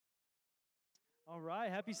All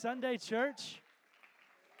right, happy Sunday, church.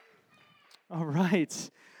 All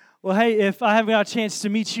right. Well, hey, if I haven't got a chance to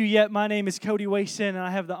meet you yet, my name is Cody Wason, and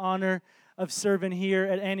I have the honor of serving here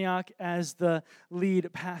at Antioch as the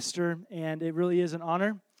lead pastor, and it really is an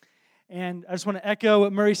honor. And I just want to echo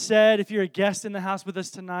what Murray said. If you're a guest in the house with us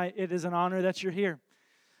tonight, it is an honor that you're here.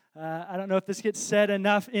 I don't know if this gets said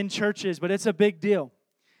enough in churches, but it's a big deal.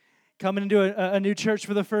 Coming into a new church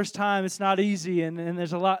for the first time, it's not easy, and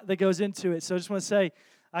there's a lot that goes into it. So I just want to say,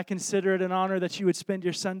 I consider it an honor that you would spend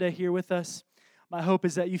your Sunday here with us. My hope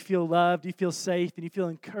is that you feel loved, you feel safe, and you feel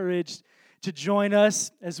encouraged to join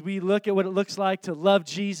us as we look at what it looks like to love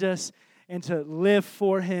Jesus and to live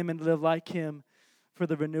for Him and live like Him for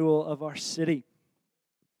the renewal of our city.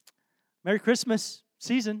 Merry Christmas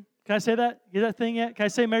season. Can I say that? Get that thing yet? Can I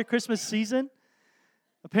say Merry Christmas season?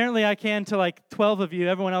 Apparently I can to like 12 of you.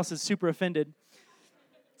 Everyone else is super offended.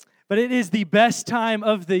 But it is the best time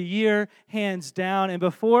of the year, hands down. And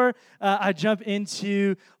before I jump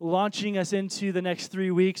into launching us into the next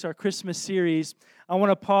 3 weeks, our Christmas series, I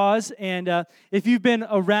want to pause. And if you've been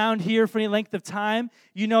around here for any length of time,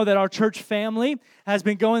 you know that our church family has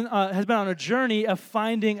been on a journey of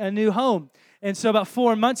finding a new home. And so about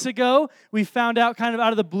 4 months ago, we found out kind of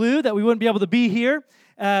out of the blue that we wouldn't be able to be here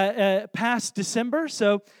past December.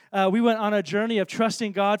 So we went on a journey of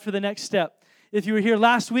trusting God for the next step. If you were here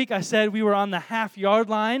last week, I said we were on the half-yard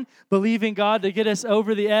line, believing God to get us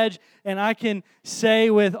over the edge. And I can say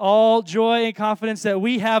with all joy and confidence that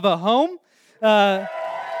we have a home. And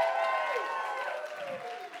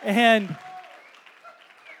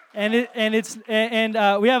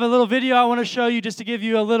we have a little video I want to show you just to give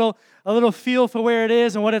you a little feel for where it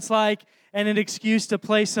is and what it's like, and an excuse to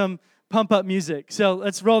play some pump-up music. So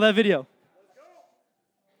let's roll that video.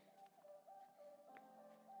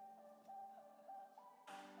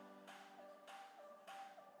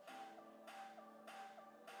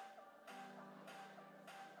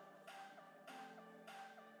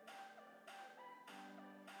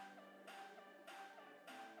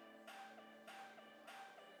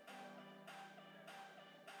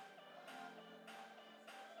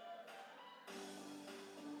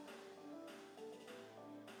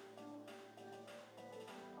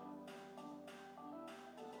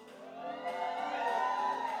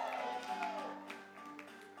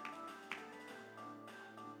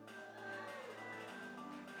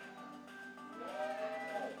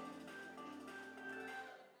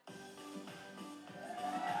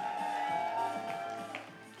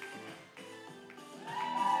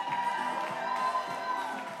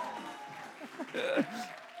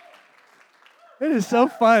 It is so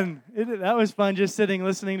fun. That was fun just sitting,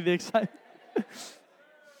 listening to the excitement.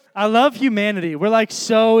 I love humanity. We're like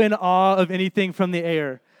so in awe of anything from the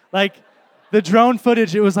air. Like the drone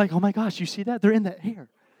footage, it was like, oh my gosh, you see that? They're in the air.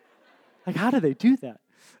 Like, how do they do that?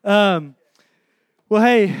 Well,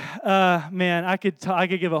 hey, man, I could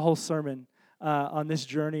give a whole sermon on this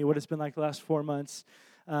journey, what it's been like the last 4 months.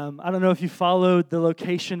 I don't know if you followed the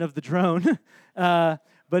location of the drone,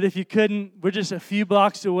 but if you couldn't, we're just a few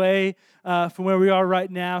blocks away from where we are right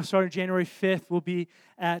now. Starting January 5th, we'll be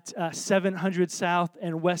at 700 South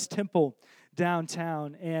and West Temple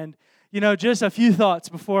downtown. And, just a few thoughts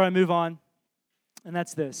before I move on, and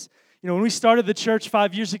that's this. When we started the church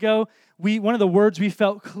 5 years ago, one of the words we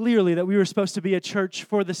felt clearly that we were supposed to be a church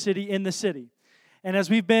for the city, in the city. And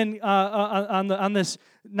as we've been on this,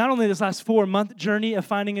 not only this last 4-month journey of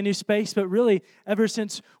finding a new space, but really ever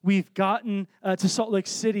since we've gotten to Salt Lake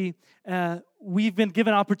City, we've been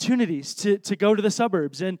given opportunities to go to the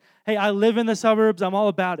suburbs. And hey, I live in the suburbs, I'm all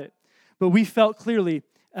about it. But we felt clearly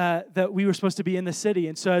that we were supposed to be in the city.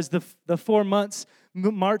 And so as the 4 months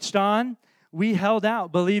marched on, we held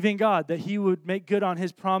out, believing God that He would make good on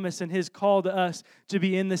His promise and His call to us to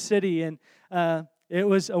be in the city. And it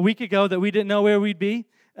was a week ago that we didn't know where we'd be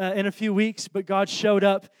in a few weeks, but God showed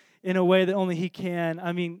up in a way that only He can.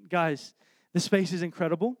 I mean, guys, the space is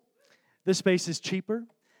incredible. The space is cheaper.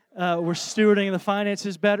 We're stewarding the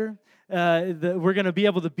finances better. We're going to be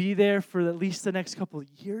able to be there for at least the next couple of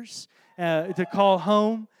years to call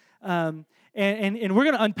home. And we're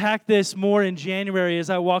going to unpack this more in January as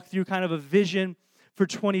I walk through kind of a vision for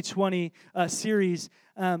 2020 series.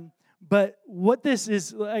 But what this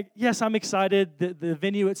is, like, yes, I'm excited. The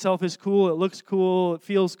venue itself is cool. It looks cool. It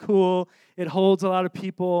feels cool. It holds a lot of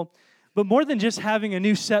people. But more than just having a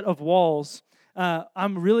new set of walls,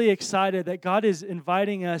 I'm really excited that God is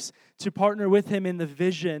inviting us to partner with Him in the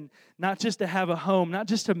vision, not just to have a home, not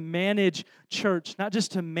just to manage church, not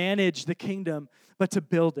just to manage the kingdom, but to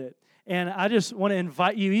build it. And I just want to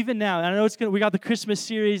invite you, even now, and I know we got the Christmas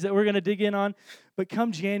series that we're going to dig in on, but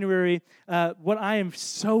come January, what I am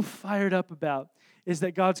so fired up about is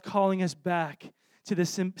that God's calling us back to the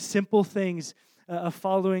simple things of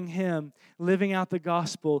following Him, living out the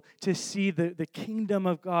gospel, to see the kingdom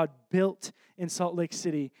of God built in Salt Lake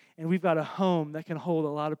City. And we've got a home that can hold a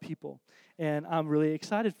lot of people. And I'm really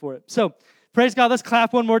excited for it. So, praise God. Let's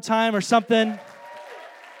clap one more time or something.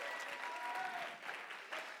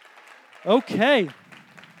 Okay.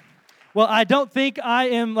 Well, I don't think I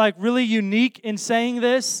am really unique in saying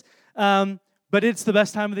this, but it's the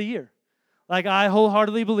best time of the year. I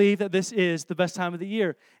wholeheartedly believe that this is the best time of the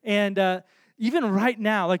year. And even right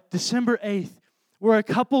now, December 8th, we're a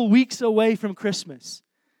couple weeks away from Christmas.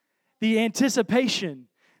 The anticipation.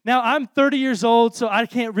 Now, I'm 30 years old, so I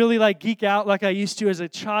can't really geek out like I used to as a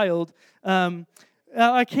child.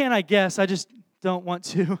 I can, I guess. I just don't want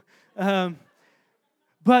to.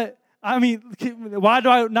 But I mean, why do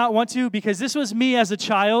I not want to? Because this was me as a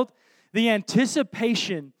child. The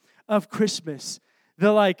anticipation of Christmas.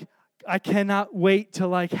 I cannot wait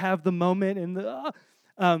to have the moment. And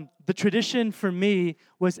the tradition for me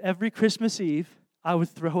was every Christmas Eve, I would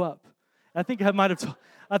throw up. I think I might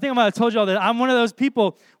have told y'all that I'm one of those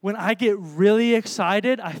people, when I get really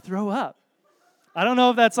excited, I throw up. I don't know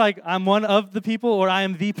if that's I'm one of the people or I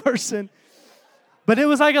am the person. But it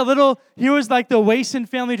was here was the Wason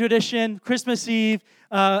family tradition, Christmas Eve,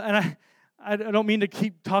 and I don't mean to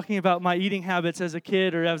keep talking about my eating habits as a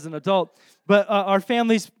kid or as an adult, but our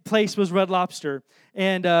family's place was Red Lobster,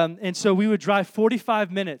 and so we would drive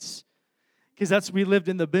 45 minutes, because we lived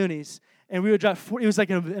in the boonies, and we would drive. It was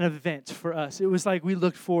an event for us. It was we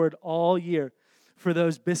looked forward all year for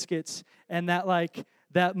those biscuits and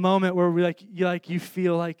that moment where you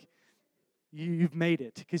feel you've made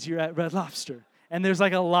it because you're at Red Lobster. And there's a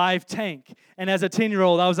live tank. And as a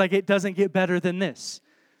 10-year-old, I was it doesn't get better than this.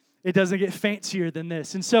 It doesn't get fancier than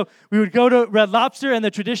this. And so we would go to Red Lobster, and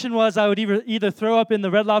the tradition was I would either throw up in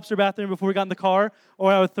the Red Lobster bathroom before we got in the car,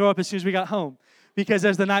 or I would throw up as soon as we got home. Because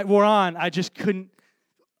as the night wore on, I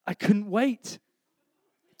couldn't wait.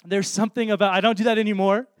 There's something about, I don't do that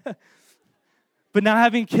anymore. But now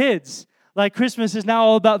having kids, Christmas is now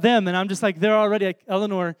all about them. And I'm just they're already,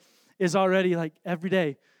 Eleanor is already every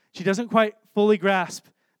day. She doesn't quite fully grasp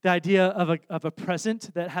the idea of a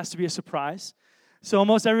present that has to be a surprise. So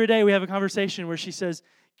almost every day we have a conversation where she says,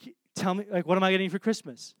 tell me, what am I getting for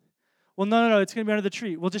Christmas? Well, no, it's going to be under the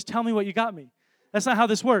tree. Well, just tell me what you got me. That's not how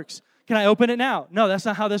this works. Can I open it now? No, that's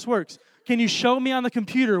not how this works. Can you show me on the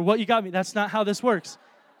computer what you got me? That's not how this works.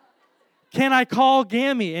 Can I call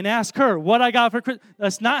Gammy and ask her what I got for Christmas?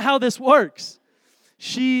 That's not how this works.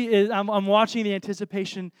 I'm watching the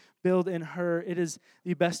anticipation build in her. It is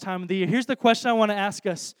the best time of the year. Here's the question I want to ask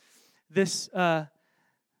us this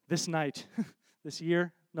night,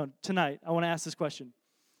 tonight. I want to ask this question.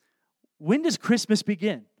 When does Christmas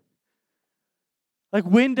begin?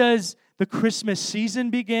 When does the Christmas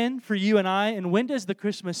season begin for you and I? And when does the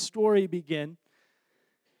Christmas story begin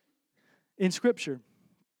in Scripture?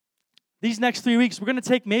 These next 3 weeks, we're going to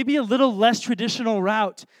take maybe a little less traditional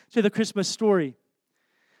route to the Christmas story.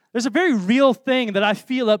 There's a very real thing that I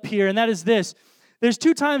feel up here, and that is this. There's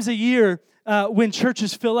 2 times a year when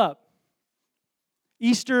churches fill up.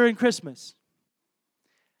 Easter and Christmas.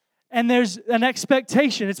 And there's an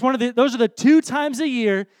expectation. Those are the 2 times a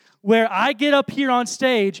year where I get up here on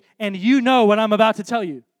stage and you know what I'm about to tell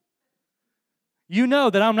you. You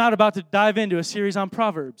know that I'm not about to dive into a series on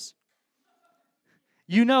Proverbs.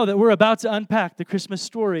 You know that we're about to unpack the Christmas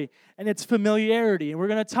story and its familiarity. And we're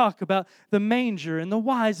going to talk about the manger and the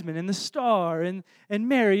wise men and the star and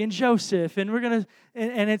Mary and Joseph. And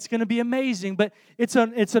it's going to be amazing. But it's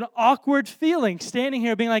an awkward feeling standing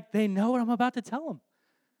here being they know what I'm about to tell them.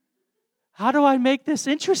 How do I make this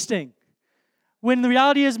interesting? When the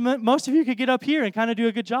reality is most of you could get up here and kind of do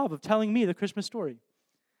a good job of telling me the Christmas story.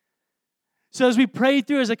 So as we prayed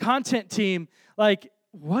through as a content team,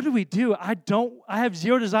 what do we do? I have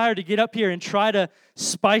zero desire to get up here and try to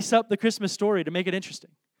spice up the Christmas story to make it interesting.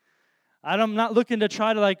 I'm not looking to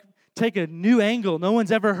try to take a new angle no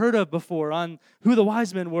one's ever heard of before on who the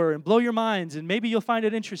wise men were and blow your minds, and maybe you'll find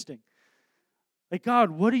it interesting. God,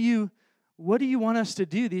 what do you want us to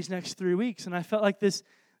do these next 3 weeks? And I felt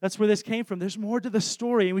that's where this came from. There's more to the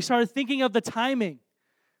story. And we started thinking of the timing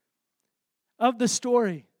of the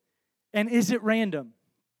story. And is it random?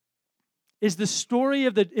 Is the story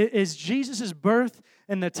is Jesus' birth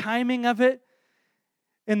and the timing of it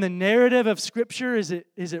and the narrative of Scripture, is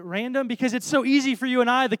it random? Because it's so easy for you and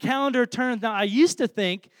I, the calendar turns. Now, I used to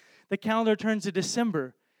think the calendar turns to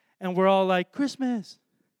December and we're all Christmas.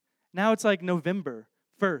 Now it's November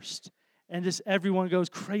first, and just everyone goes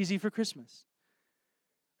crazy for Christmas.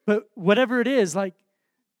 But whatever it is, like,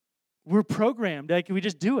 we're programmed, like we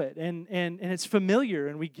just do it, and it's familiar,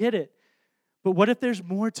 and we get it. But what if there's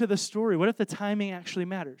more to the story? What if the timing actually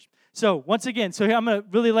matters? So once again, here I'm going to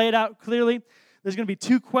really lay it out clearly. There's going to be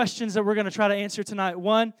two questions that we're going to try to answer tonight.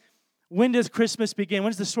 One, when does Christmas begin?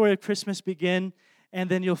 When does the story of Christmas begin? And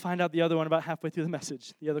then you'll find out the other one about halfway through the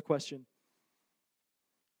message, the other question.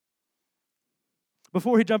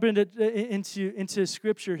 Before we jump into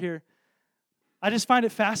Scripture here, I just find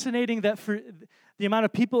it fascinating that for the amount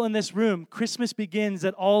of people in this room, Christmas begins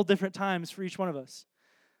at all different times for each one of us.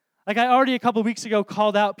 Like I already a couple weeks ago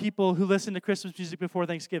called out people who listen to Christmas music before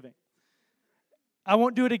Thanksgiving. I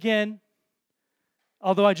won't do it again,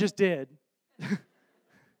 although I just did.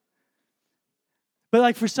 But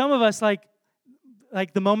like for some of us, like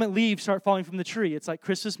the moment leaves start falling from the tree. It's like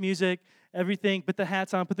Christmas music, everything, put the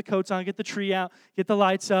hats on, put the coats on, get the tree out, get the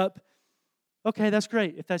lights up. Okay, that's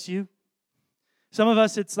great if that's you. Some of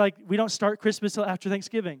us, it's like we don't start Christmas till after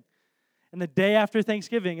Thanksgiving. And the day after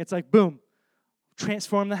Thanksgiving, it's like, boom,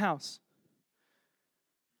 transform the house.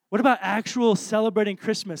 What about actual celebrating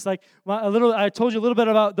Christmas? Like I told you a little bit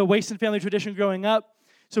about the Wason family tradition growing up.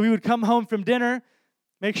 So we would come home from dinner,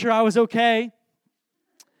 make sure I was okay,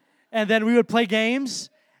 and then we would play games.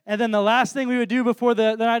 And then the last thing we would do before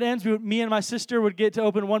the night ends, me and my sister would get to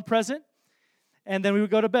open one present, and then we would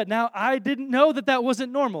go to bed. Now, I didn't know that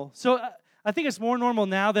wasn't normal. So I think it's more normal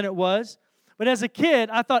now than it was. But as a kid,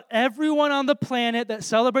 I thought everyone on the planet that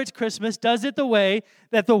celebrates Christmas does it the way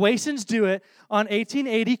that the Wasons do it on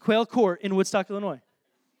 1880 Quail Court in Woodstock, Illinois.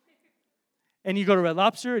 And you go to Red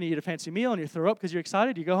Lobster and you eat a fancy meal and you throw up because you're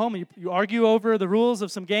excited. You go home and you argue over the rules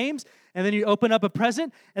of some games, and then you open up a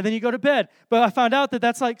present, and then you go to bed. But I found out that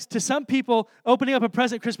that's like, to some people, opening up a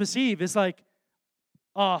present Christmas Eve is like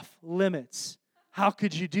off limits. How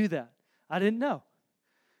could you do that? I didn't know.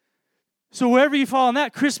 So wherever you fall on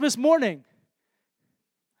that, Christmas morning,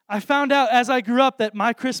 I found out as I grew up that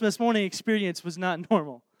my Christmas morning experience was not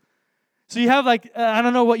normal. So you have I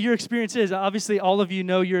don't know what your experience is. Obviously, all of you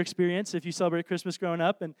know your experience if you celebrate Christmas growing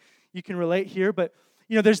up, and you can relate here. But,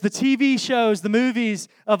 there's the TV shows, the movies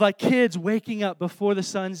of like kids waking up before the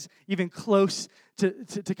sun's even close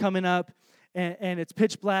to coming up, and it's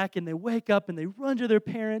pitch black, and they wake up, and they run to their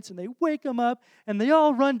parents, and they wake them up, and they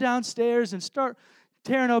all run downstairs and start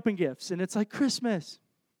tearing open gifts, and it's like Christmas.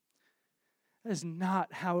 That is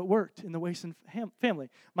not how it worked in the Wason family.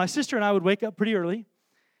 My sister and I would wake up pretty early,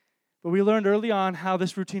 but we learned early on how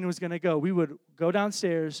this routine was going to go. We would go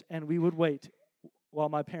downstairs and we would wait while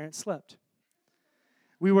my parents slept.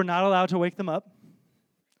 We were not allowed to wake them up.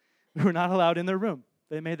 We were not allowed in their room.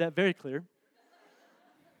 They made that very clear.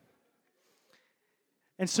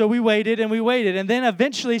 And so we waited. And then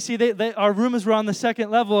eventually, our rooms were on the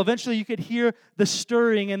second level. Eventually, you could hear the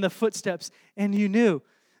stirring and the footsteps, and you knew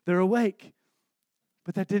they're awake.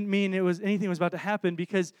 But that didn't mean anything was about to happen,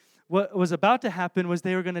 because what was about to happen was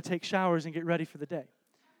they were going to take showers and get ready for the day.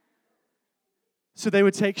 So they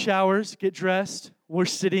would take showers, get dressed. We're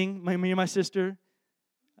sitting, me and my sister,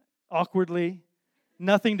 awkwardly,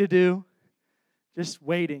 nothing to do, just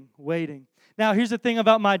waiting. Now, here's the thing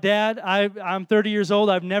about my dad. I'm 30 years old.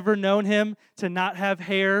 I've never known him to not have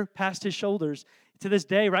hair past his shoulders. To this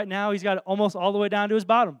day, right now, he's got it almost all the way down to his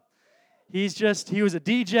bottom. He was a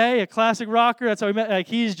DJ, a classic rocker. That's how we met. Like,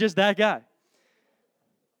 he's just that guy.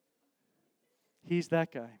 He's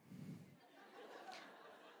that guy.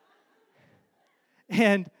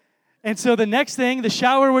 And so the next thing, the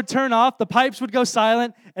shower would turn off, the pipes would go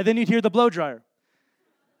silent, and then you'd hear the blow dryer.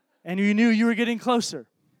 And you knew you were getting closer.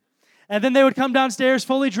 And then they would come downstairs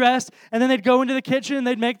fully dressed, and then they'd go into the kitchen,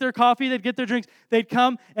 they'd make their coffee, they'd get their drinks, they'd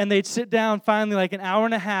come, and they'd sit down finally like an hour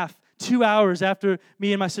and a half, 2 hours after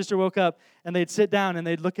me and my sister woke up, and they'd sit down and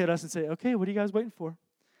they'd look at us and say, okay, what are you guys waiting for?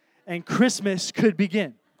 And Christmas could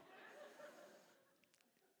begin.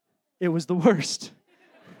 It was the worst.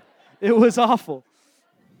 It was awful.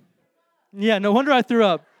 Yeah, no wonder I threw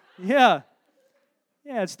up. Yeah,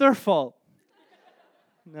 it's their fault.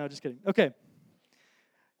 No, just kidding. Okay,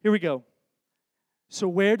 here we go. So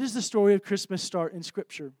where does the story of Christmas start in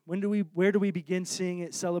Scripture? Where do we begin seeing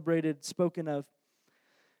it celebrated, spoken of?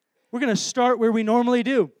 We're going to start where we normally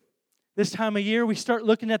do. This time of year, we start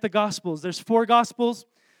looking at the Gospels. There's 4 Gospels,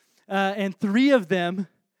 and 3 of them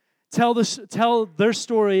tell their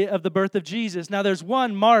story of the birth of Jesus. Now, there's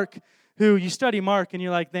one, Mark, who you study Mark, and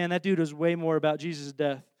you're like, man, that dude was way more about Jesus'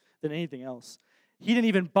 death than anything else. He didn't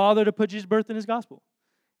even bother to put Jesus' birth in his Gospel.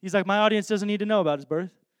 He's like, my audience doesn't need to know about his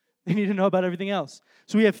birth. They need to know about everything else.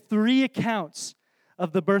 So we have 3 accounts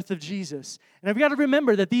of the birth of Jesus. And I've got to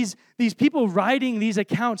remember that these people writing these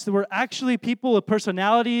accounts, there were actually people with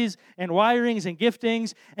personalities and wirings and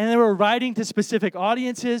giftings, and they were writing to specific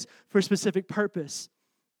audiences for a specific purpose.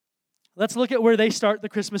 Let's look at where they start the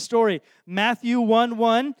Christmas story. Matthew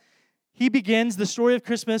 1:1, he begins the story of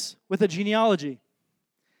Christmas with a genealogy.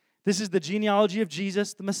 This is the genealogy of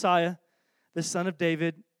Jesus, the Messiah, the son of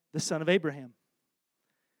David, the son of Abraham.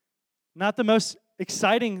 Not the most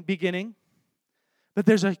exciting beginning, but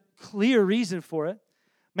there's a clear reason for it.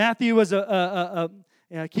 Matthew was a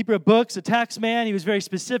keeper of books, a tax man. He was very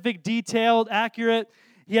specific, detailed, accurate.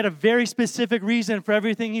 He had a very specific reason for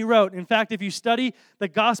everything he wrote. In fact, if you study the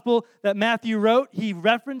gospel that Matthew wrote, he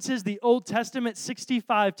references the Old Testament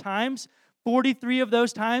 65 times. 43 of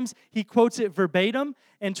those times, he quotes it verbatim,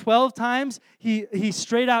 and 12 times, he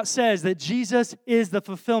straight out says that Jesus is the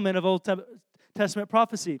fulfillment of Old Testament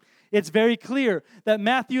prophecy. It's very clear that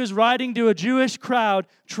Matthew is writing to a Jewish crowd,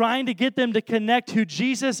 trying to get them to connect who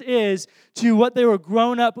Jesus is to what they were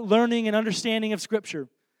grown up learning and understanding of Scripture.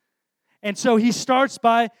 And so he starts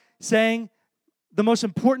by saying, the most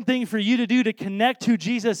important thing for you to do to connect who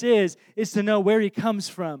Jesus is to know where he comes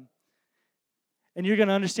from. And you're going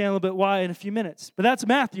to understand a little bit why in a few minutes. But that's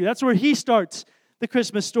Matthew. That's where he starts the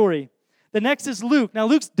Christmas story. The next is Luke. Now,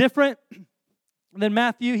 Luke's different than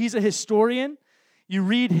Matthew. He's a historian. You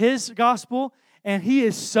read his gospel, and he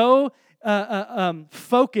is so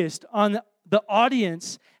focused on the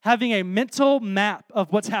audience having a mental map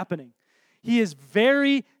of what's happening. He is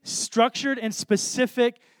very structured and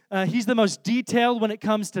specific. He's the most detailed when it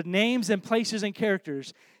comes to names and places and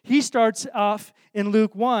characters. He starts off in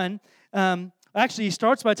Luke 1. Actually, he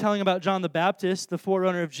starts by telling about John the Baptist, the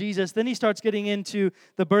forerunner of Jesus. Then he starts getting into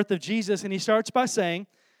the birth of Jesus, and he starts by saying,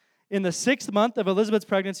 in the 6th month of Elizabeth's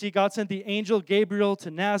pregnancy, God sent the angel Gabriel to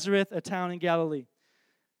Nazareth, a town in Galilee.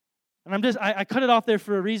 And I cut it off there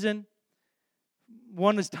for a reason.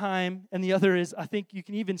 One is time, and the other is, I think you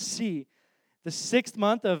can even see, the 6th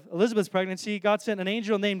month of Elizabeth's pregnancy, God sent an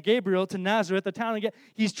angel named Gabriel to Nazareth, a town in Galilee.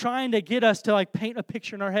 He's trying to get us to paint a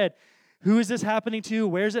picture in our head. Who is this happening to?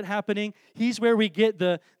 Where is it happening? He's where we get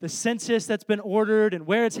the census that's been ordered and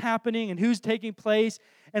where it's happening and who's taking place.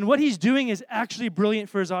 And what he's doing is actually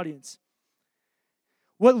brilliant for his audience.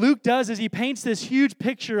 What Luke does is he paints this huge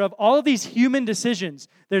picture of all of these human decisions.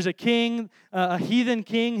 There's a king, a heathen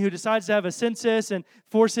king who decides to have a census and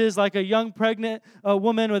forces like a young pregnant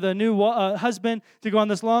woman with a new husband to go on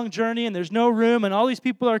this long journey, and there's no room, and all these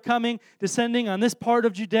people are coming, descending on this part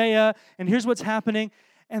of Judea, and here's what's happening.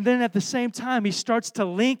 And then at the same time, he starts to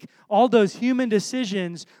link all those human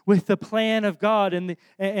decisions with the plan of God and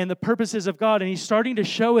the purposes of God. And he's starting to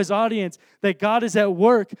show his audience that God is at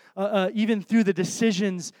work even through the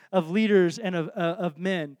decisions of leaders and of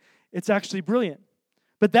men. It's actually brilliant.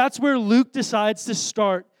 But that's where Luke decides to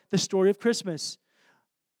start the story of Christmas,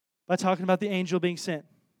 by talking about the angel being sent.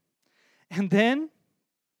 And then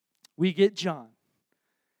we get John.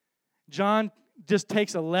 John just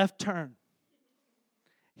takes a left turn.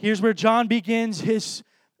 Here's where John begins his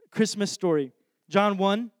Christmas story. John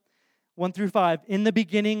 1:1-5. In the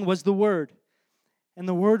beginning was the Word, and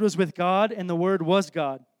the Word was with God, and the Word was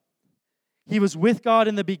God. He was with God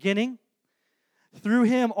in the beginning. Through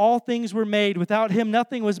him all things were made. Without him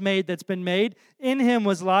nothing was made that's been made. In him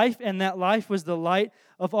was life, and that life was the light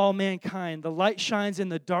of all mankind. The light shines in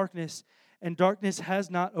the darkness, and darkness has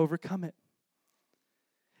not overcome it.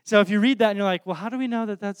 So if you read that and you're like, well, how do we know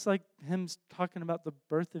that that's like him talking about the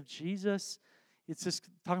birth of Jesus? It's just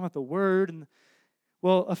talking about the Word. And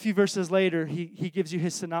well, a few verses later, he gives you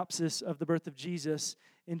his synopsis of the birth of Jesus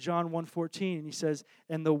in John 1:14. And he says,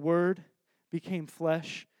 and the Word became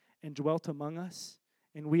flesh and dwelt among us,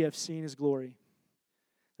 and we have seen his glory.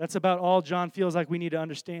 That's about all John feels like we need to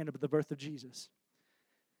understand about the birth of Jesus.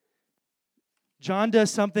 John does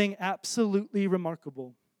something absolutely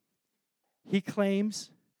remarkable. He claims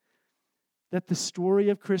that the story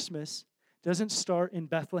of Christmas doesn't start in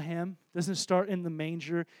Bethlehem, doesn't start in the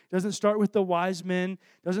manger, doesn't start with the wise men,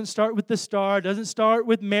 doesn't start with the star, doesn't start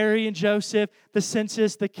with Mary and Joseph, the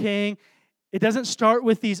census, the king. It doesn't start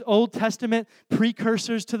with these Old Testament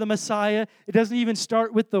precursors to the Messiah. It doesn't even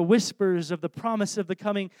start with the whispers of the promise of the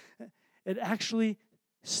coming. It actually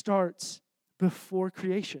starts before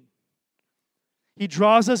creation. He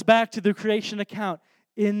draws us back to the creation account.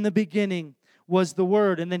 In the beginning was the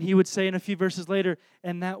Word. And then he would say in a few verses later,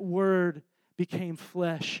 and that Word became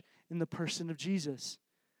flesh in the person of Jesus.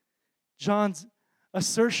 John's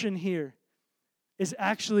assertion here is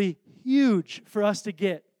actually huge for us to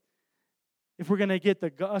get if we're going to get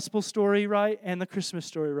the gospel story right and the Christmas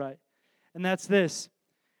story right. And that's this: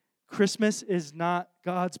 Christmas is not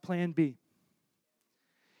God's plan B.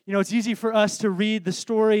 You know, it's easy for us to read the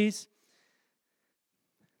stories,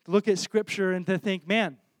 to look at Scripture, and to think,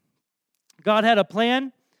 man, God had a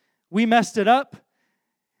plan. We messed it up.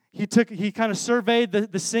 He kind of surveyed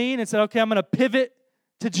the scene and said, okay, I'm going to pivot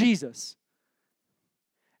to Jesus.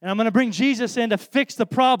 And I'm going to bring Jesus in to fix the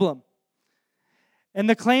problem. And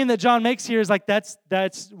the claim that John makes here is like, that's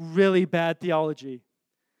really bad theology.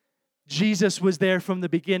 Jesus was there from the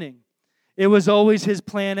beginning. It was always his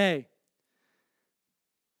plan A.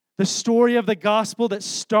 The story of the gospel that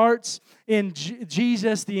starts in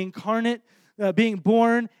Jesus, the incarnate, being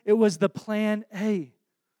born, it was the plan A.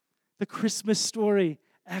 The Christmas story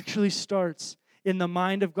actually starts in the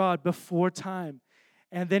mind of God before time.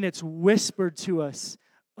 And then it's whispered to us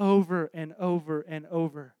over and over and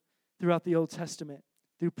over throughout the Old Testament,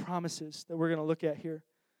 through promises that we're going to look at here.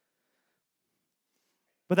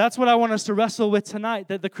 But that's what I want us to wrestle with tonight,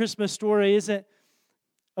 that the Christmas story isn't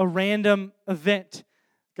a random event.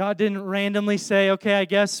 God didn't randomly say, okay, I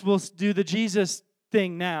guess we'll do the Jesus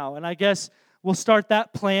thing now, and I guess we'll start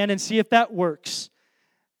that plan and see if that works.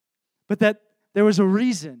 But that there was a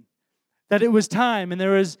reason, that it was time, and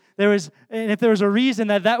and if there was a reason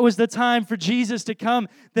that was the time for Jesus to come,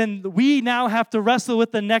 then we now have to wrestle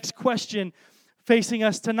with the next question facing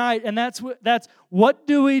us tonight, and that's what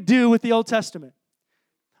do we do with the Old Testament?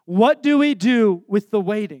 What do we do with the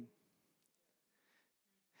waiting?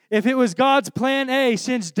 If it was God's plan A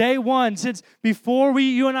since day one, since before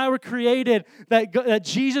you and I were created, that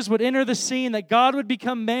Jesus would enter the scene, that God would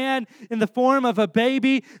become man in the form of a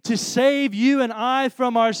baby to save you and I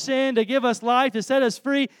from our sin, to give us life, to set us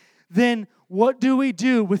free, then what do we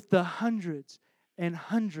do with the hundreds and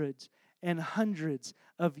hundreds and hundreds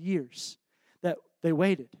of years that they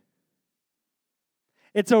waited?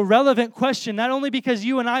 It's a relevant question, not only because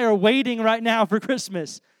you and I are waiting right now for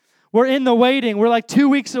Christmas. We're in the waiting. We're like 2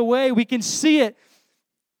 weeks away. We can see it.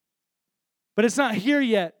 But it's not here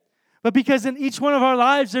yet. But because in each one of our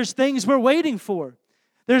lives, there's things we're waiting for.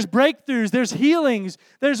 There's breakthroughs. There's healings.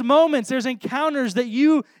 There's moments. There's encounters that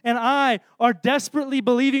you and I are desperately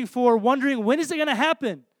believing for, wondering, when is it going to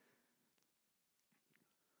happen?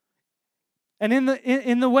 And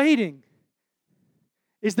in the waiting,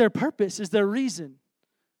 is there purpose? Is there reason?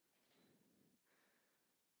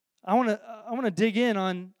 I want to dig in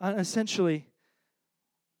on essentially,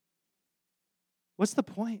 what's the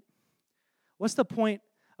point? What's the point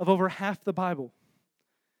of over half the Bible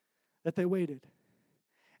that they waited?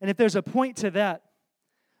 And if there's a point to that,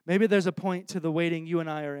 maybe there's a point to the waiting you and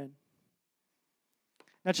I are in.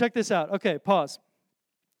 Now check this out. Okay, pause.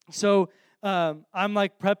 So I'm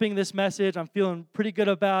like prepping this message. I'm feeling pretty good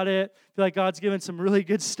about it. I feel like God's given some really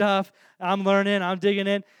good stuff. I'm learning. I'm digging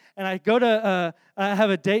in. And I go to I have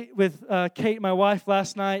a date with Kate, my wife,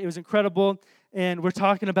 last night. It was incredible. And we're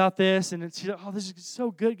talking about this. And she's like, oh, this is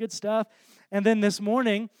so good stuff. And then this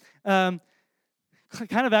morning, kind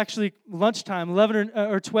of actually lunchtime, 11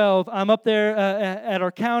 or 12, I'm up there at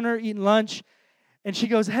our counter eating lunch. And she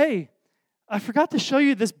goes, hey, I forgot to show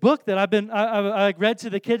you this book that I read to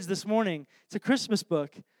the kids this morning. It's a Christmas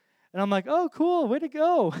book. And I'm like, oh, cool, way to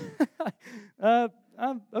go.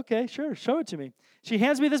 Okay, sure, show it to me. She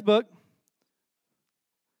hands me this book.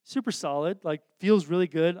 Super solid, like feels really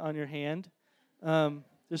good on your hand. I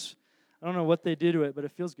don't know what they do to it, but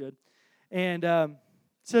it feels good. And it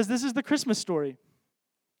says, this is the Christmas story.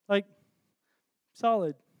 Like,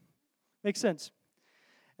 solid. Makes sense.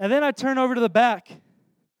 And then I turn over to the back.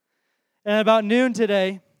 And about noon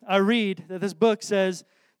today, I read that this book says,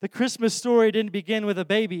 the Christmas story didn't begin with a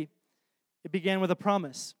baby. It began with a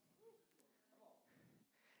promise.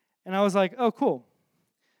 And I was like, oh, cool.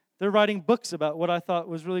 They're writing books about what I thought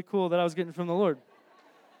was really cool that I was getting from the Lord.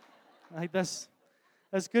 Like, that's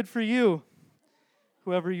good for you,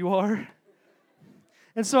 whoever you are.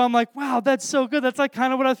 And so I'm like, wow, that's so good. That's like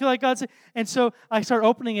kind of what I feel like God said. And so I start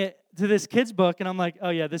opening it to this kid's book, and I'm like,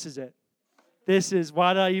 oh, yeah, this is it.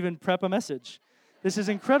 Why did I even prep a message? This is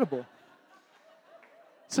incredible.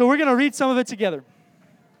 So we're going to read some of it together.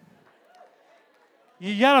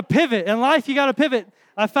 You got to pivot. In life, you got to pivot.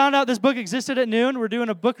 I found out this book existed at noon. We're doing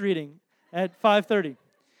a book reading at 5:30.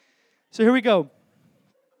 So here we go.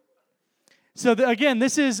 So again,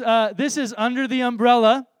 this is under the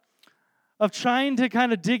umbrella of trying to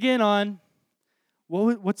kind of dig in on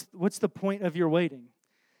what's the point of your waiting,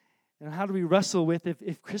 and how do we wrestle with if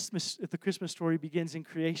the Christmas story begins in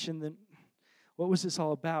creation, then what was this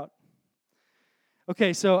all about?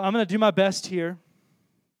 Okay, so I'm going to do my best here.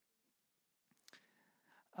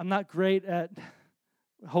 I'm not great at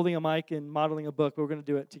holding a mic and modeling a book, but we're going to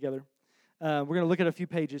do it together. We're going to look at a few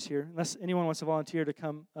pages here, unless anyone wants to volunteer to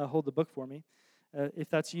come hold the book for me. If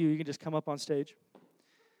that's you, you can just come up on stage.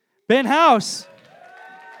 Ben House.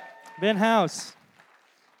 Ben House.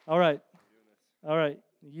 All right. All right.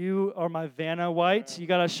 You are my Vanna White. You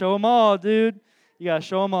got to show them all, dude. You got to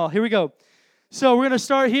show them all. Here we go. So we're going to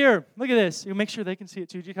start here. Look at this. You make sure they can see it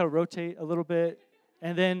too. You got to rotate a little bit.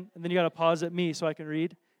 And then you got to pause at me so I can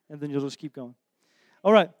read. And then you'll just keep going.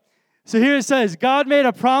 All right. So here it says, God made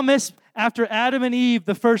a promise after Adam and Eve,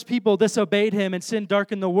 the first people, disobeyed him and sin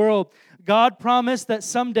darkened the world. God promised that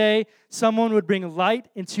someday someone would bring light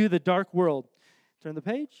into the dark world. Turn the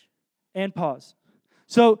page and pause.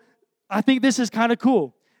 So I think this is kind of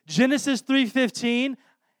cool. Genesis 3:15,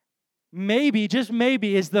 maybe, just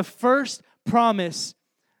maybe, is the first promise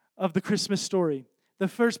of the Christmas story. The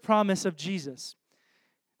first promise of Jesus.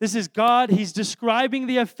 This is God. He's describing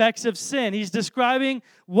the effects of sin. He's describing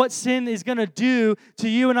what sin is going to do to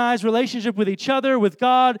you and I's relationship with each other, with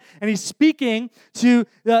God. And he's speaking to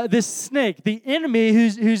this snake, the enemy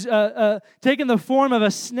who's taken the form of a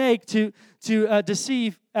snake to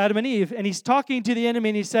deceive Adam and Eve. And he's talking to the enemy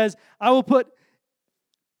and he says, I will put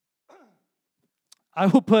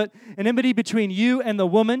an enmity between you and the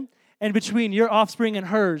woman and between your offspring and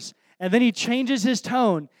hers. And then he changes his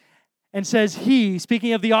tone and says, he,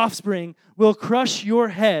 speaking of the offspring, will crush your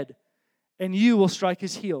head, and you will strike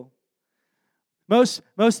his heel. Most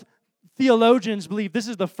theologians believe this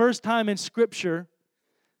is the first time in Scripture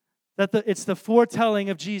that it's the foretelling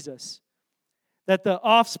of Jesus. That an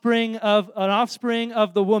offspring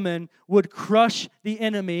of the woman would crush the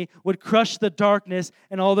enemy, would crush the darkness,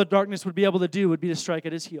 and all the darkness would be able to do would be to strike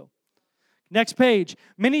at his heel. Next page.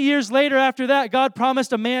 Many years later after that, God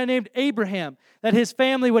promised a man named Abraham that his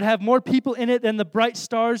family would have more people in it than the bright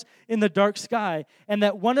stars in the dark sky, and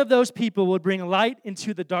that one of those people would bring light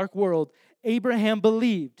into the dark world. Abraham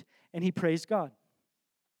believed, and he praised God.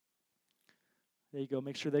 There you go.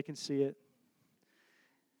 Make sure they can see it.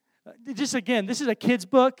 Just again, this is a kid's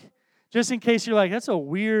book, just in case you're like, that's a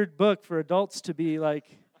weird book for adults to be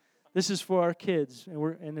like, this is for our kids,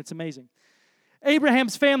 and it's amazing.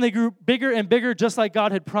 Abraham's family grew bigger and bigger, just like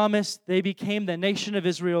God had promised. They became the nation of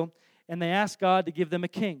Israel, and they asked God to give them a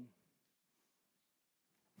king.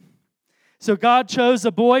 So God chose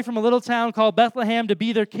a boy from a little town called Bethlehem to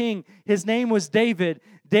be their king. His name was David.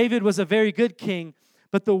 David was a very good king,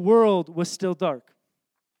 but the world was still dark.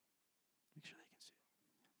 Make sure they can see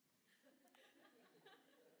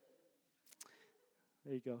it.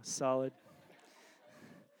 There you go, solid.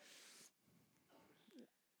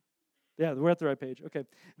 Yeah, we're at the right page. Okay.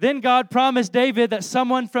 Then God promised David that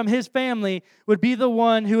someone from his family would be the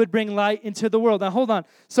one who would bring light into the world. Now, hold on.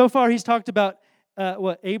 So far, he's talked about,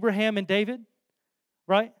 Abraham and David,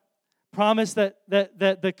 right? Promise that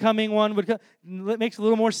the coming one would come. It makes a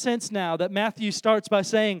little more sense now that Matthew starts by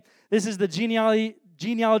saying, this is the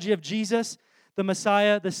genealogy of Jesus, the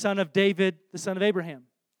Messiah, the son of David, the son of Abraham.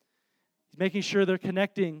 He's making sure they're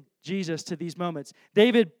connecting Jesus to these moments.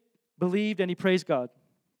 David believed and he praised God.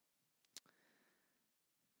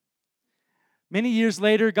 Many years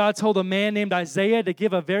later, God told a man named Isaiah to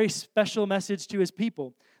give a very special message to his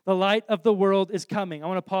people. The light of the world is coming. I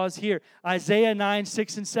want to pause here. Isaiah 9,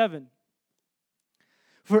 6, and 7.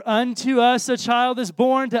 For unto us a child is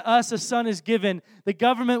born, to us a son is given. The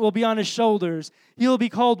government will be on his shoulders. He will be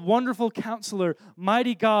called Wonderful Counselor,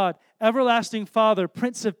 Mighty God, Everlasting Father,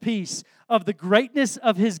 Prince of Peace. Of the greatness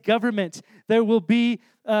of his government, there will be,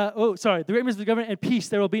 the greatness of the government and peace,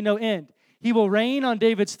 there will be no end. He will reign on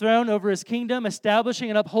David's throne over his kingdom, establishing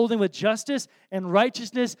and upholding with justice and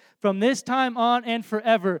righteousness from this time on and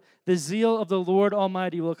forever. The zeal of the Lord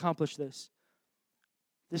Almighty will accomplish this.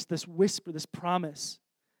 This whisper, this promise,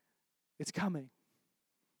 it's coming.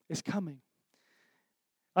 It's coming.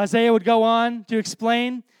 Isaiah would go on to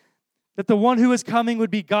explain that the one who was coming would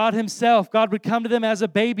be God himself. God would come to them as a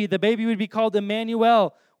baby. The baby would be called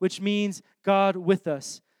Emmanuel, which means God with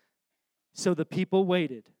us. So the people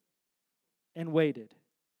waited. And waited,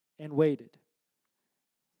 and waited,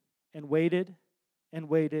 and waited, and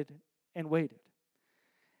waited, and waited,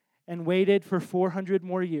 and waited for 400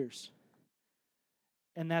 more years.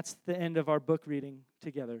 And that's the end of our book reading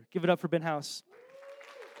together. Give it up for Ben House.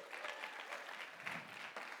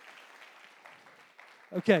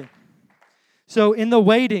 Okay, so in the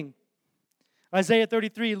waiting, Isaiah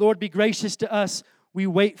 33, Lord, be gracious to us. We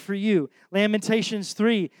wait for you. Lamentations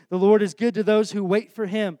 3, the Lord is good to those who wait for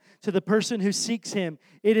him, to the person who seeks him.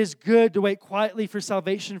 It is good to wait quietly for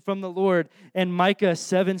salvation from the Lord. And Micah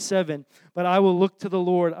 7:7, but I will look to the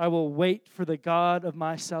Lord. I will wait for the God of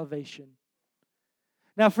my salvation.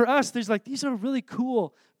 Now for us, these are really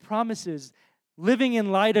cool promises. Living in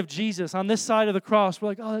light of Jesus on this side of the cross, we're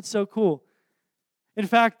like, oh, that's so cool. In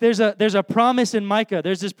fact, there's a promise in Micah.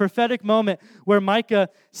 There's this prophetic moment where Micah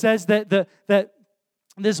says that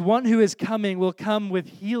this one who is coming will come with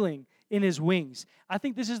healing in his wings. I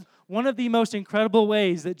think this is one of the most incredible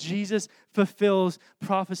ways that Jesus fulfills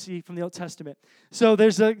prophecy from the Old Testament. So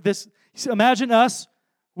there's this, imagine us,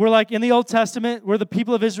 we're like in the Old Testament, we're the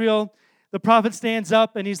people of Israel. The prophet stands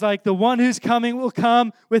up and he's like, the one who's coming will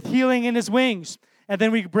come with healing in his wings. And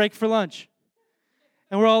then we break for lunch.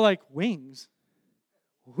 And we're all like, wings?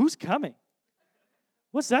 Who's coming?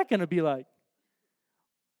 What's that going to be like?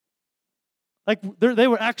 Like, they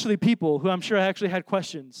were actually people who I'm sure actually had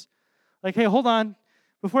questions. Like, hey, hold on.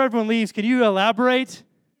 Before everyone leaves, can you elaborate?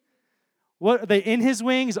 What, are they in his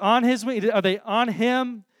wings, on his wings? Are they on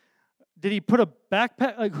him? Did he put a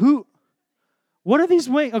backpack? Like, who? What are these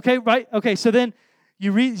wings? Okay, right? Okay, so then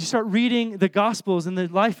you start reading the Gospels and the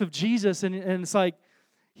life of Jesus, and it's like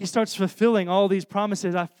he starts fulfilling all these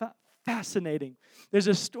promises. Fascinating. There's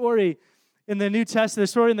a story in the New Testament, a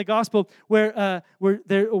story in the Gospel where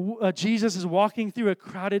Jesus is walking through a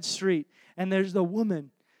crowded street, and there's the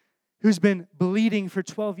woman who's been bleeding for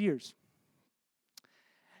 12 years.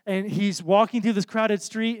 And he's walking through this crowded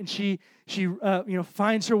street, and she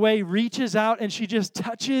finds her way, reaches out, and she just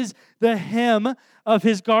touches the hem of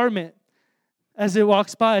his garment as it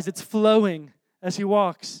walks by, as it's flowing as he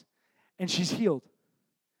walks, and she's healed.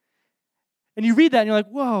 And you read that, and you're like,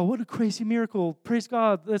 whoa, what a crazy miracle. Praise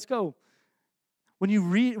God, let's go. When you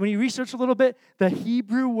research a little bit, the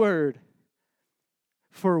Hebrew word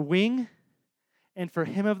for wing and for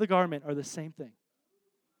hem of the garment are the same thing.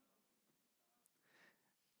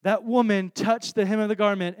 That woman touched the hem of the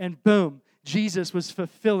garment, and boom, Jesus was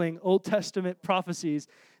fulfilling Old Testament prophecies.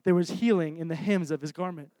 There was healing in the hems of his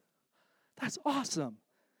garment. That's awesome.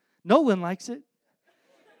 Nolan likes it.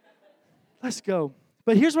 Let's go.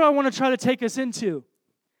 But here's what I want to try to take us into.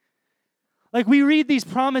 Like, we read these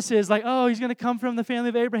promises like, oh, he's going to come from the family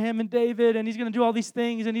of Abraham and David, and he's going to do all these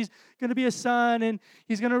things, and he's going to be a son, and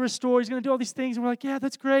he's going to restore, he's going to do all these things, and we're like, yeah,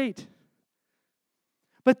 that's great.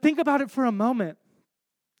 But think about it for a moment.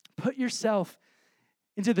 Put yourself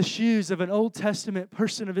into the shoes of an Old Testament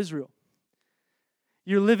person of Israel.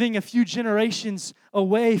 You're living a few generations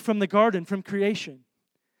away from the garden, from creation.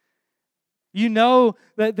 You know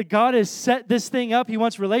that the God has set this thing up. He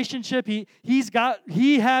wants relationship. He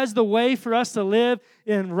has the way for us to live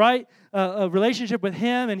in right a relationship with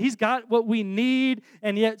Him, and He's got what we need.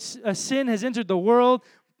 And yet, sin has entered the world.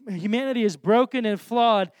 Humanity is broken and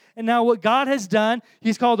flawed. And now, what God has done,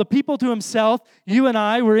 He's called a people to Himself. You and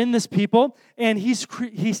I were in this people, and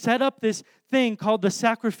He set up this thing called the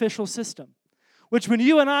sacrificial system. Which when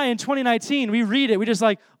you and I in 2019, we read it, we just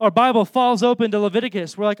like, our Bible falls open to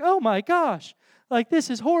Leviticus. We're like, oh my gosh, like this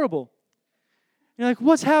is horrible. You're like,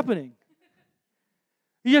 what's happening?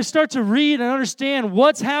 You just start to read and understand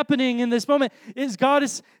what's happening in this moment. It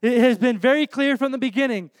has been very clear from the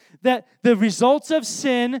beginning that the results of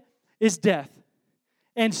sin is death.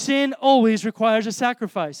 And sin always requires a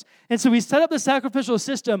sacrifice. And so we set up the sacrificial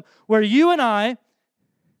system where you and I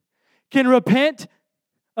can repent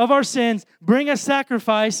of our sins, bring a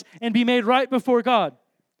sacrifice, and be made right before God.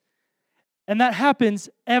 And that happens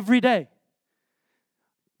every day.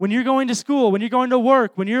 When you're going to school, when you're going to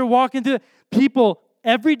work, when you're walking through, people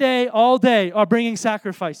every day, all day, are bringing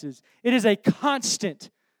sacrifices. It is a constant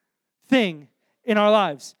thing in our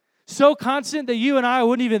lives. So constant that you and I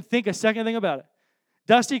wouldn't even think a second thing about it.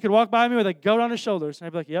 Dusty could walk by me with a goat on his shoulders, and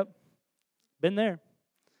I'd be like, yep, been there.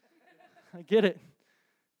 I get it.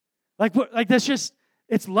 Like that's just,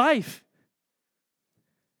 it's life.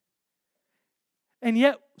 And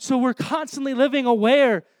yet, so we're constantly living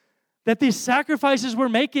aware that these sacrifices we're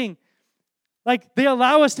making, like they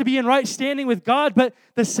allow us to be in right standing with God, but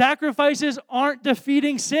the sacrifices aren't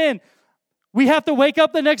defeating sin. We have to wake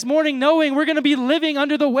up the next morning knowing we're going to be living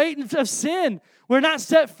under the weight of sin. We're not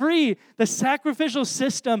set free. The sacrificial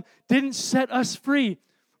system didn't set us free.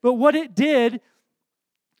 But what it did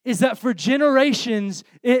is that for generations,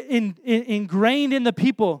 it ingrained in the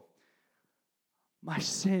people, my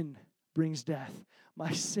sin brings death.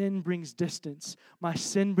 My sin brings distance. My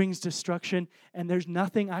sin brings destruction, and there's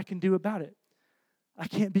nothing I can do about it. I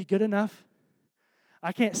can't be good enough.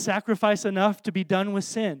 I can't sacrifice enough to be done with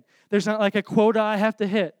sin. There's not like a quota I have to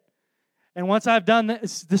hit. And once I've done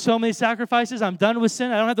so many sacrifices, I'm done with sin.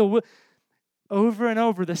 I don't have to... Over and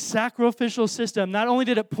over, the sacrificial system, not only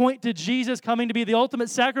did it point to Jesus coming to be the ultimate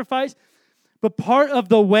sacrifice, but part of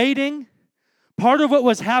the waiting, part of what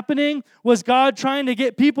was happening was God trying to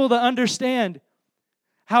get people to understand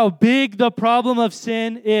how big the problem of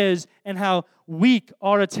sin is and how weak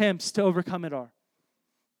our attempts to overcome it are.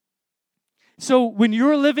 So when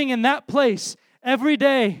you're living in that place Every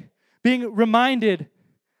day being reminded,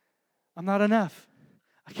 I'm not enough.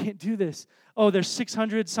 I can't do this. Oh, there's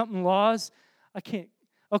 600 something laws. I can't.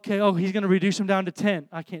 Okay, he's going to reduce them down to 10.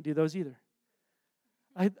 I can't do those either.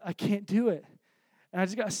 I can't do it. And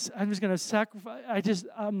I'm just going to sacrifice.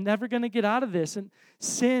 I'm never going to get out of this and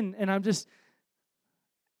sin. And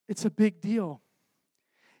it's a big deal.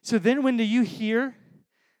 So then when do you hear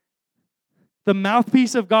the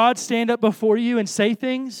mouthpiece of God stand up before you and say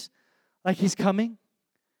things like he's coming?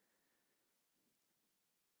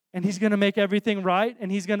 And he's going to make everything right.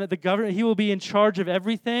 And he will be in charge of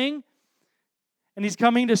everything. And he's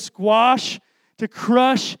coming to squash, to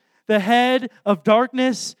crush the head of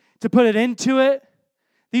darkness, to put it into it.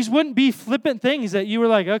 These wouldn't be flippant things that you were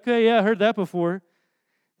like, okay, yeah, I heard that before.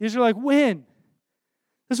 These are like, when?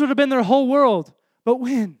 This would have been their whole world. But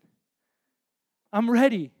when? I'm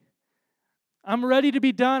ready. I'm ready to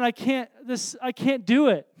be done. I can't do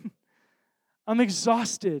it. I'm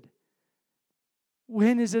exhausted.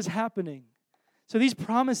 When is this happening? So these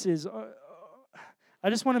promises, I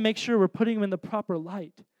just want to make sure we're putting them in the proper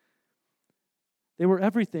light. They were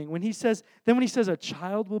everything. When he says a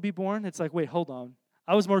child will be born, it's like, wait, hold on.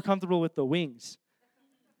 I was more comfortable with the wings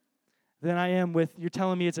than I am with, you're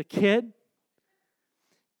telling me it's a kid?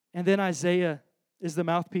 And then Isaiah is the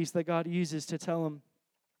mouthpiece that God uses to tell him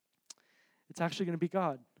it's actually going to be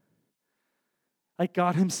God. Like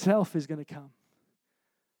God himself is going to come.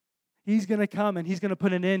 He's going to come and he's going to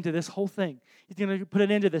put an end to this whole thing. He's going to put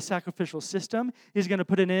an end to the sacrificial system. He's going to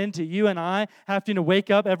put an end to you and I having to wake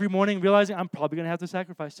up every morning realizing I'm probably going to have to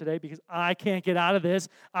sacrifice today because I can't get out of this.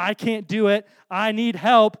 I can't do it. I need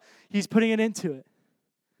help. He's putting it into it.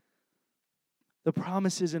 The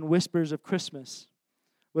promises and whispers of Christmas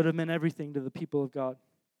would have meant everything to the people of God.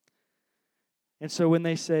 And so when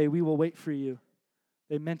they say, we will wait for you,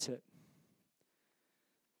 they meant it.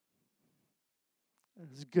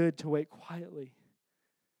 It's good to wait quietly.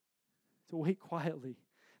 To wait quietly.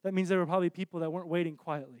 That means there were probably people that weren't waiting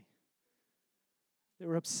quietly. They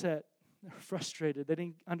were upset. They were frustrated. They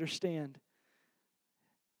didn't understand.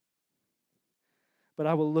 But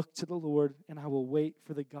I will look to the Lord and I will wait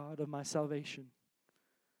for the God of my salvation.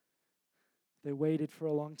 They waited for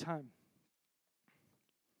a long time.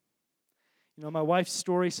 You know, my wife's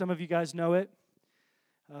story, some of you guys know it.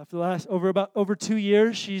 For the last over 2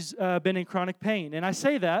 years, she's been in chronic pain. And I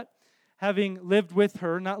say that having lived with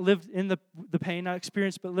her, not lived in the pain, not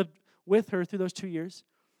experienced, but lived with her through those 2 years.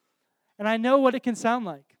 And I know what it can sound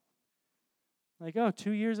like. Like,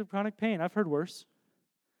 2 years of chronic pain. I've heard worse.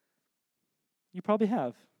 You probably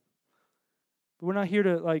have. But we're not here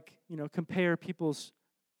to, compare people's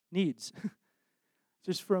needs.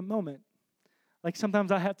 Just for a moment. Like sometimes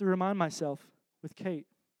I have to remind myself with Kate.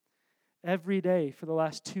 Every day for the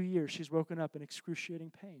last 2 years, she's woken up in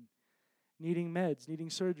excruciating pain, needing meds, needing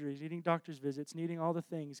surgeries, needing doctor's visits, needing all the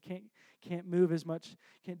things, can't move as much,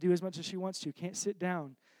 can't do as much as she wants to, can't sit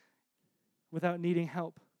down without needing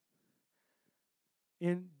help.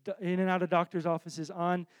 In and out of doctor's offices,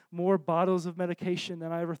 on more bottles of medication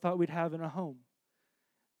than I ever thought we'd have in a home.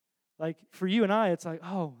 Like for you and I, it's like,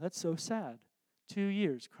 oh, that's so sad. 2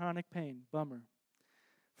 years, chronic pain, bummer.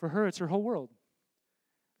 For her, it's her whole world.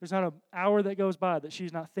 There's not an hour that goes by that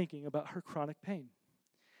she's not thinking about her chronic pain.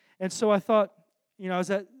 And so I thought, I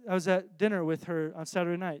was at dinner with her on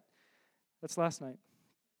Saturday night. That's last night.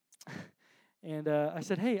 And I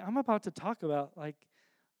said, hey, I'm about to talk about,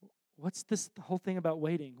 what's this whole thing about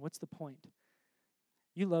waiting? What's the point?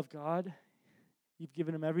 You love God. You've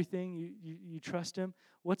given him everything. You trust him.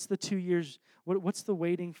 What's the 2 years? What's the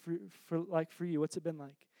waiting for you? What's it been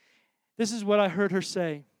like? This is what I heard her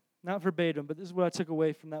say. Not verbatim, but this is what I took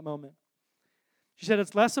away from that moment. She said,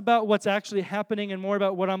 it's less about what's actually happening and more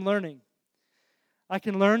about what I'm learning. I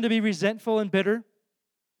can learn to be resentful and bitter,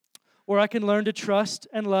 or I can learn to trust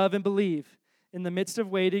and love and believe in the midst of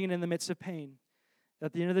waiting and in the midst of pain.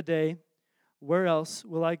 At the end of the day, where else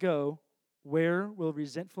will I go? Where will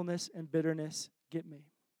resentfulness and bitterness get me?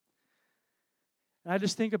 And I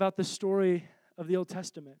just think about the story of the Old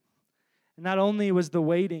Testament. And not only was the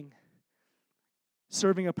waiting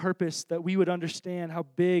serving a purpose that we would understand how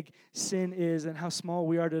big sin is and how small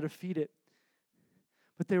we are to defeat it.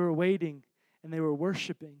 But they were waiting and they were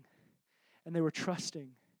worshiping and they were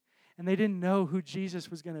trusting. And they didn't know who Jesus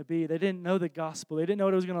was going to be. They didn't know the gospel. They didn't know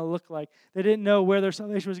what it was going to look like. They didn't know where their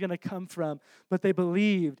salvation was going to come from. But they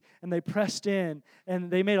believed and they pressed in. And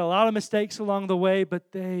they made a lot of mistakes along the way,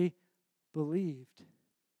 but they believed.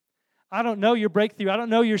 I don't know your breakthrough. I don't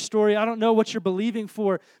know your story. I don't know what you're believing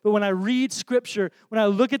for. But when I read Scripture, when I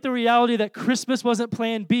look at the reality that Christmas wasn't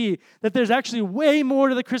plan B, that there's actually way more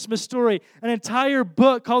to the Christmas story, an entire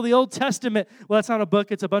book called the Old Testament. Well, that's not a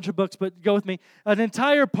book. It's a bunch of books, but go with me. An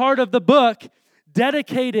entire part of the book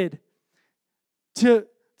dedicated to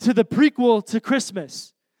the prequel to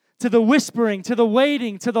Christmas, to the whispering, to the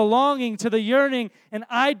waiting, to the longing, to the yearning. And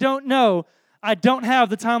I don't know. I don't have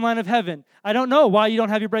the timeline of heaven. I don't know why you don't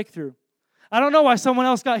have your breakthrough. I don't know why someone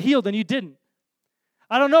else got healed and you didn't.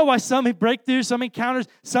 I don't know why some breakthroughs, some encounters,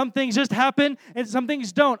 some things just happen and some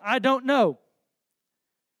things don't. I don't know.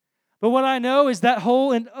 But what I know is that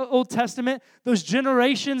whole in Old Testament, those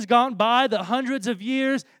generations gone by, the hundreds of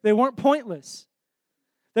years, they weren't pointless.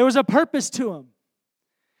 There was a purpose to them.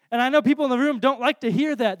 And I know people in the room don't like to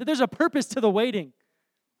hear that there's a purpose to the waiting.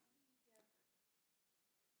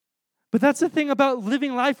 But that's the thing about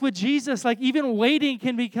living life with Jesus. Like even waiting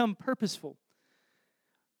can become purposeful.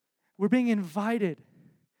 We're being invited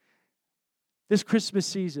this Christmas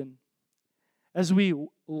season as we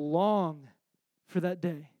long for that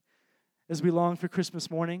day, as we long for Christmas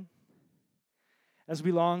morning, as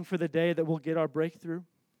we long for the day that we'll get our breakthrough,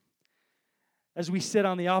 as we sit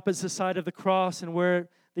on the opposite side of the cross and where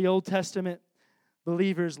the Old Testament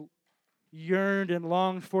believers yearned and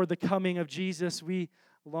longed for the coming of Jesus, we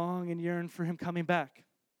long and yearn for him coming back.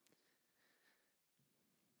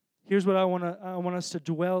 Here's what I want us to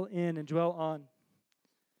dwell in and dwell on.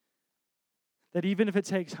 That even if it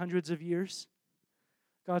takes hundreds of years,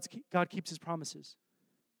 God keeps his promises.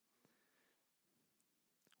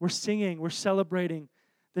 We're singing, we're celebrating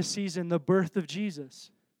this season, the birth of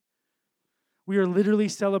Jesus. We are literally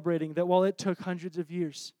celebrating that while it took hundreds of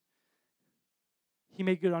years, he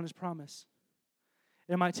made good on his promise.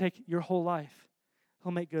 It might take your whole life.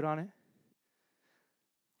 He'll make good on it.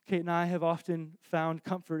 Kate and I have often found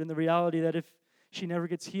comfort in the reality that if she never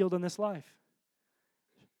gets healed in this life,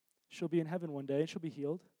 she'll be in heaven one day and she'll be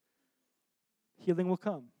healed. Healing will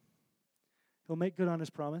come. He'll make good on his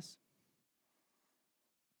promise.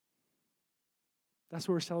 That's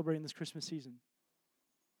what we're celebrating this Christmas season.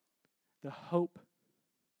 The hope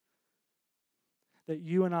that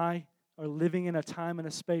you and I are living in a time and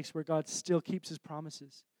a space where God still keeps his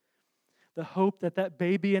promises. The hope that that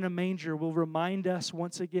baby in a manger will remind us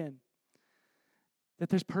once again that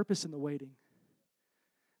there's purpose in the waiting.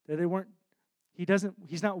 That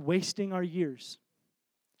he's not wasting our years.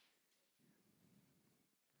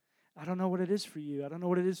 I don't know what it is for you. I don't know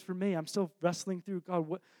what it is for me. I'm still wrestling through, God,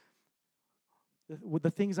 what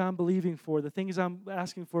the things I'm believing for, the things I'm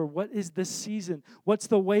asking for. What is this season? What's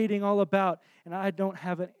the waiting all about? And I don't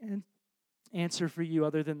have an answer for you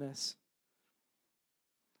other than this.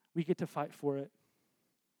 We get to fight for it.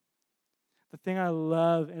 The thing I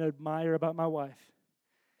love and admire about my wife,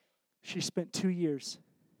 she spent 2 years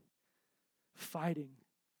fighting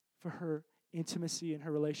for her intimacy and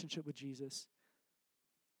her relationship with Jesus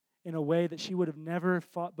in a way that she would have never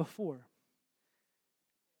fought before.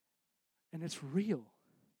 And it's real.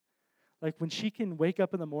 Like when she can wake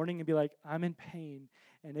up in the morning and be like, I'm in pain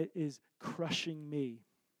and it is crushing me.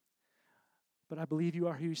 But I believe you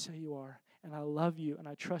are who you say you are. And I love you and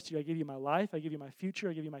I trust you. I give you my life. I give you my future.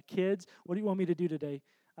 I give you my kids. What do you want me to do today?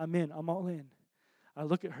 I'm in. I'm all in. I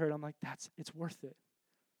look at her and I'm like, it's worth it.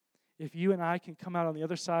 If you and I can come out on the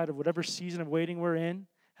other side of whatever season of waiting we're in,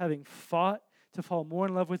 having fought to fall more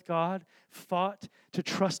in love with God, fought to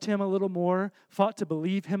trust him a little more, fought to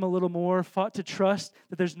believe him a little more, fought to trust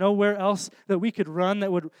that there's nowhere else that we could run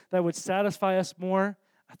that would satisfy us more,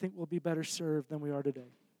 I think we'll be better served than we are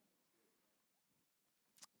today.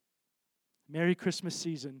 Merry Christmas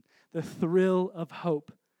season. The thrill of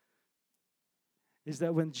hope is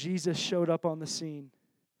that when Jesus showed up on the scene,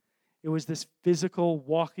 it was this physical,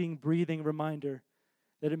 walking, breathing reminder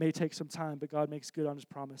that it may take some time, but God makes good on his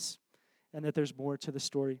promise and that there's more to the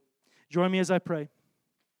story. Join me as I pray.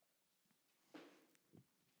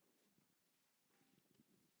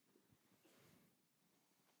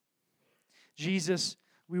 Jesus,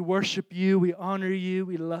 we worship you, we honor you,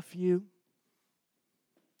 we love you.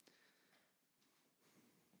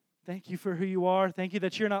 Thank you for who you are. Thank you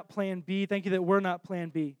that you're not plan B. Thank you that we're not plan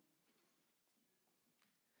B.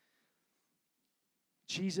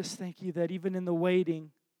 Jesus, thank you that even in the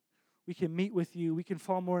waiting, we can meet with you. We can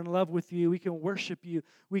fall more in love with you. We can worship you.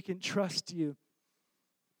 We can trust you.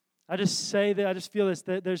 I just say that, I just feel this,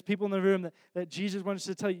 that there's people in the room that Jesus wants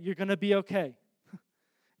to tell you, you're going to be okay.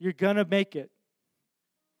 You're going to make it.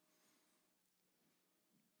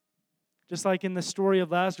 Just like in the story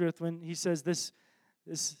of Lazarus when he says this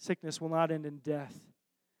sickness will not end in death,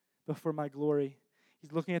 but for my glory.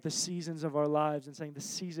 He's looking at the seasons of our lives and saying, the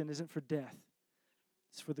season isn't for death.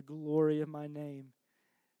 It's for the glory of my name.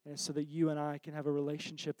 And it's so that you and I can have a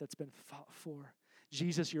relationship that's been fought for.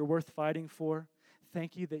 Jesus, you're worth fighting for.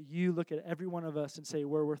 Thank you that you look at every one of us and say,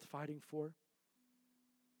 we're worth fighting for.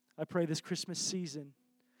 I pray this Christmas season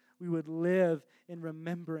we would live in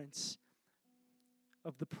remembrance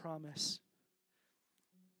of the promise.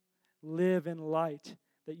 Live in light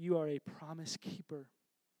that you are a promise keeper.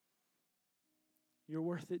 You're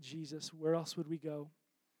worth it, Jesus. Where else would we go?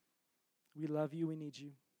 We love you. We need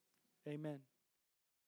you. Amen.